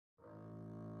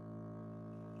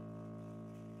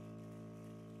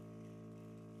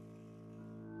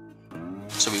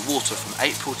water from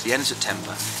April to the end of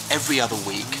September every other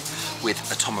week with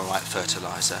atomerite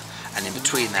fertiliser, and in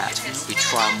between that we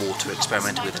try and water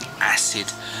experimenting with an acid,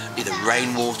 either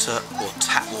rainwater or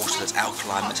tap water that's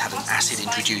alkaline that's had an acid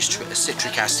introduced to it. A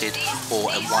citric acid or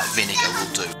a white vinegar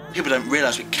will do. People don't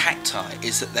realise with cacti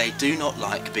is that they do not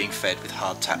like being fed with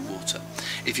hard tap water.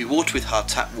 If you water with hard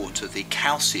tap water, the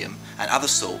calcium and other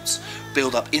salts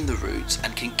build up in the roots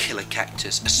and can kill a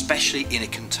cactus, especially in a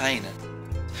container.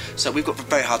 So we've got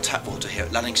very hard tap water here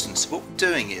at Lullingstone. So what we're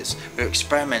doing is we're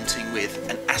experimenting with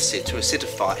an acid to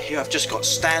acidify. Here I've just got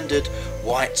standard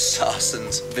white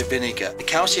Sarson's vinegar. The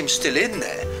calcium's still in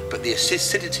there, but the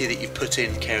acidity that you've put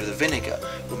in care of the vinegar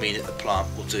will mean that the plant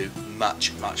will do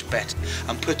much better.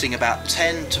 I'm putting about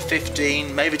 10 to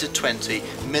 15, maybe to 20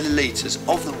 millilitres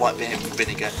of the white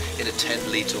vinegar in a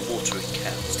 10-litre watering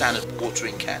can, standard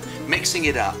watering can, mixing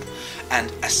it up and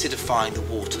acidifying the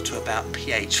water to about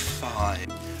pH 5.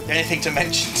 The only thing to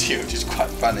mention to you, which is quite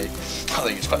funny, I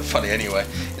think it's quite funny anyway,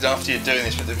 is after you're doing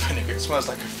this with the vinegar, it smells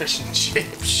like a fish and chip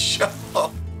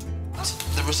shop.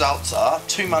 The results are,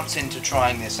 2 months into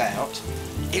trying this out,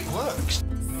 it works.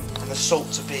 And the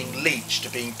salts are being leached,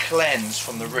 are being cleansed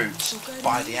from the roots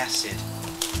by the acid.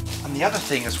 And the other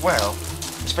thing as well,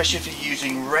 especially if you're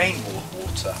using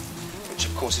rainwater, which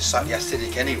of course is slightly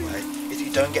acidic anyway, is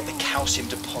you don't get the calcium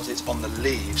deposits on the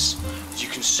leaves. As you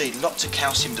can see, lots of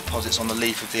calcium deposits on the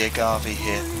leaf of the agave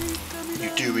here.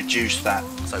 You do reduce that.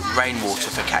 So rainwater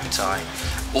for cacti,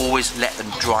 always let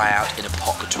them dry out in a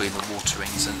pot between the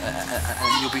waterings and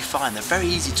you'll be fine. They're very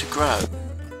easy to grow.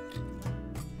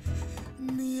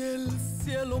 Ni el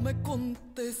cielo me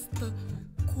contesta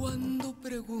cuando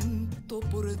pregunto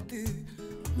por ti,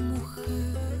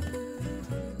 mujer.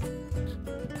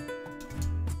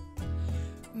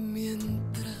 Mientras